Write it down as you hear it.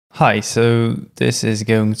Hi, so this is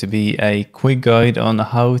going to be a quick guide on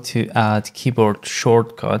how to add keyboard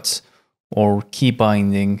shortcuts or key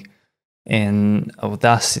binding in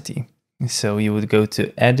Audacity. So you would go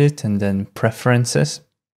to Edit and then Preferences.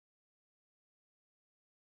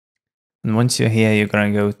 And once you're here, you're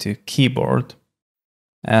going to go to Keyboard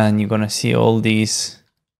and you're going to see all these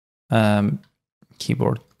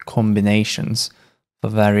keyboard combinations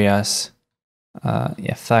for various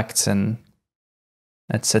effects and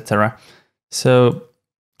etc. So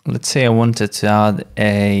let's say I wanted to add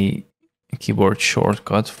a keyboard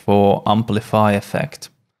shortcut for amplify effect.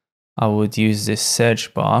 I would use this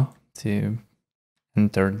search bar to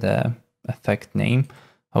enter the effect name.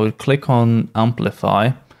 I would click on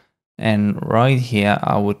amplify, and right here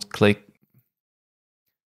I would click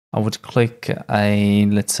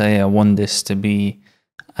let's say I want this to be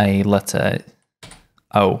a letter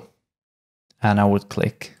O, and I would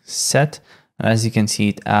click set. And as you can see,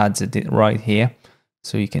 it adds it right here.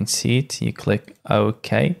 So you can see it, you click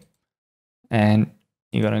OK, and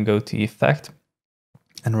you're gonna go to effect.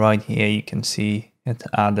 And right here, you can see it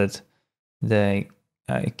added the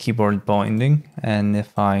keyboard binding. And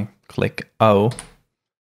if I click O,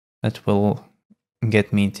 it will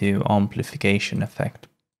get me to amplification effect.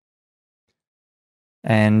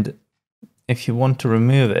 And if you want to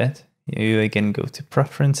remove it, you again go to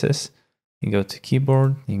preferences, you go to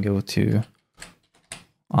keyboard, you go to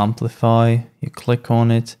amplify, you click on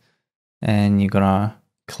it, and you're gonna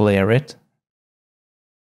clear it,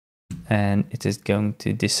 and it is going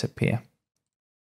to disappear.